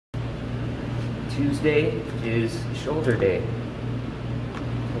Tuesday is shoulder day.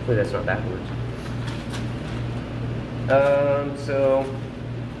 Hopefully that's not backwards. So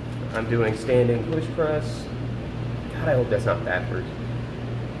I'm doing standing push press. God, I hope that's not backwards.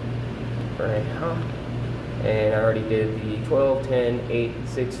 Right, and I already did the 12, 10, 8,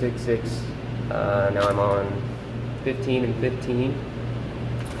 6, 6, 6. Now I'm on 15 and 15.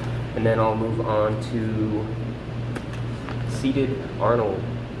 And then I'll move on to seated Arnold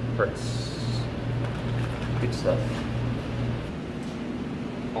press. Good stuff.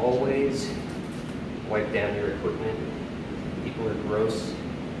 Always wipe down your equipment. People are gross.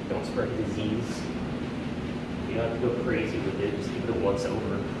 Don't spread disease. You don't have to go crazy with it. Just give it a once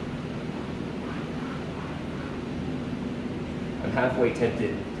over. I'm halfway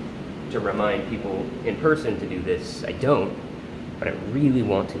tempted to remind people in person to do this. I don't, but I really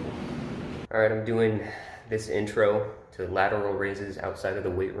want to. Alright, I'm doing this intro to lateral raises outside of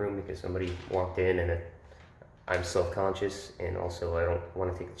the weight room because somebody walked in and I'm self-conscious, and also I don't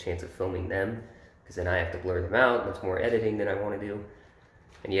want to take the chance of filming them because then I have to blur them out. That's more editing than I want to do.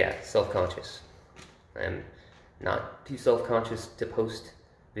 And yeah, self-conscious. I'm not too self-conscious to post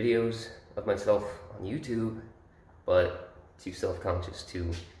videos of myself on YouTube, but too self-conscious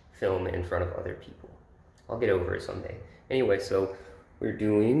to film in front of other people. I'll get over it someday. Anyway, so we're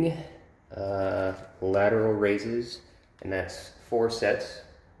doing lateral raises, and that's 4 sets.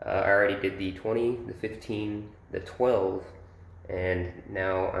 I already did the 20, the 15, the 12, and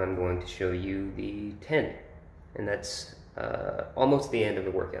now I'm going to show you the 10. And that's almost the end of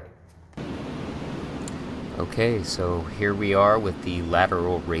the workout. Okay, so here we are with the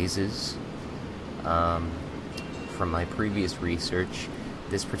lateral raises. From my previous research,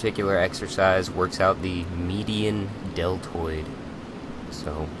 this particular exercise works out the median deltoid,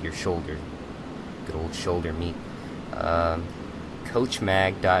 so your shoulder, good old shoulder meat.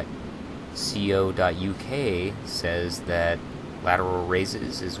 Coachmag.co.uk says that lateral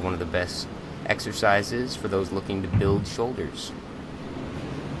raises is one of the best exercises for those looking to build shoulders.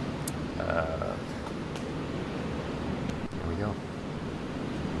 There we go.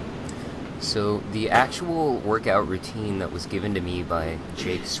 So the actual workout routine that was given to me by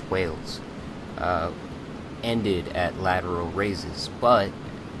Jake Swales ended at lateral raises, but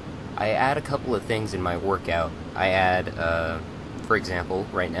I add a couple of things in my workout. I add, for example,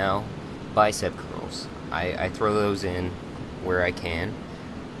 right now, bicep curls. I throw those in where I can,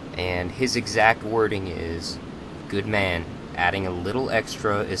 and his exact wording is, "Good man, adding a little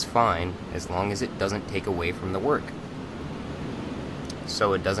extra is fine as long as it doesn't take away from the work,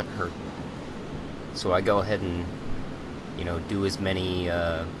 so it doesn't hurt." So I go ahead and, do as many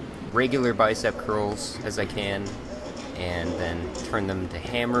regular bicep curls as I can, and then turn them to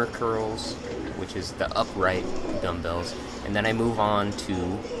hammer curls, which is the upright dumbbells, and then I move on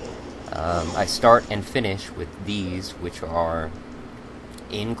to I start and finish with these, which are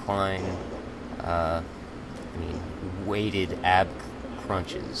incline weighted ab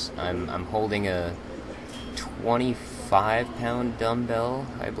crunches. I'm holding a 25-pound dumbbell,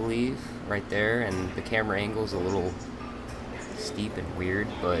 I believe, right there, and the camera angle is a little steep and weird,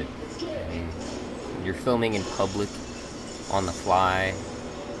 but you're filming in public on the fly,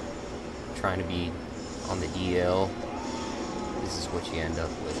 trying to be on the DL, this is what you end up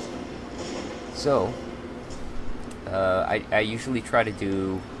with. So I usually try to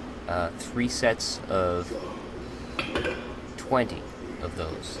do 3 sets of 20 of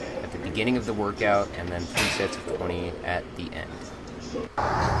those at the beginning of the workout, and then 3 sets of 20 at the end.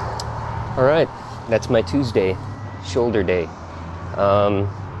 Alright, that's my Tuesday, shoulder day.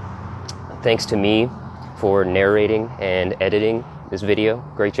 Thanks to me for narrating and editing this video.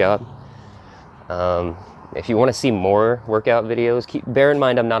 Great job. If you want to see more workout videos, bear in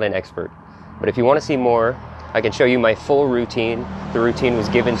mind I'm not an expert, but if you want to see more, I can show you my full routine. The routine was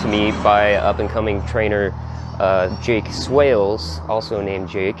given to me by up-and-coming trainer Jake Swales, also named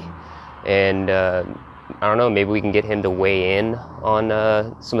Jake, and I don't know, maybe we can get him to weigh in on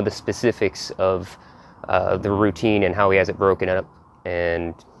some of the specifics of the routine and how he has it broken up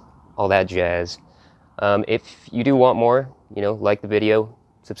and all that jazz. If you do want more, like the video,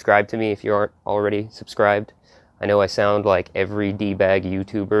 subscribe to me if you aren't already subscribed. I know I sound like every D-bag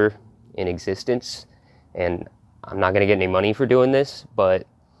YouTuber in existence, and I'm not gonna get any money for doing this, but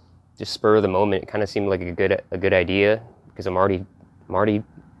just spur of the moment, it kind of seemed like a good idea because I'm already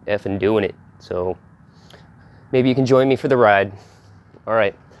effing doing it. So maybe you can join me for the ride. All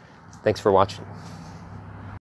right, thanks for watching.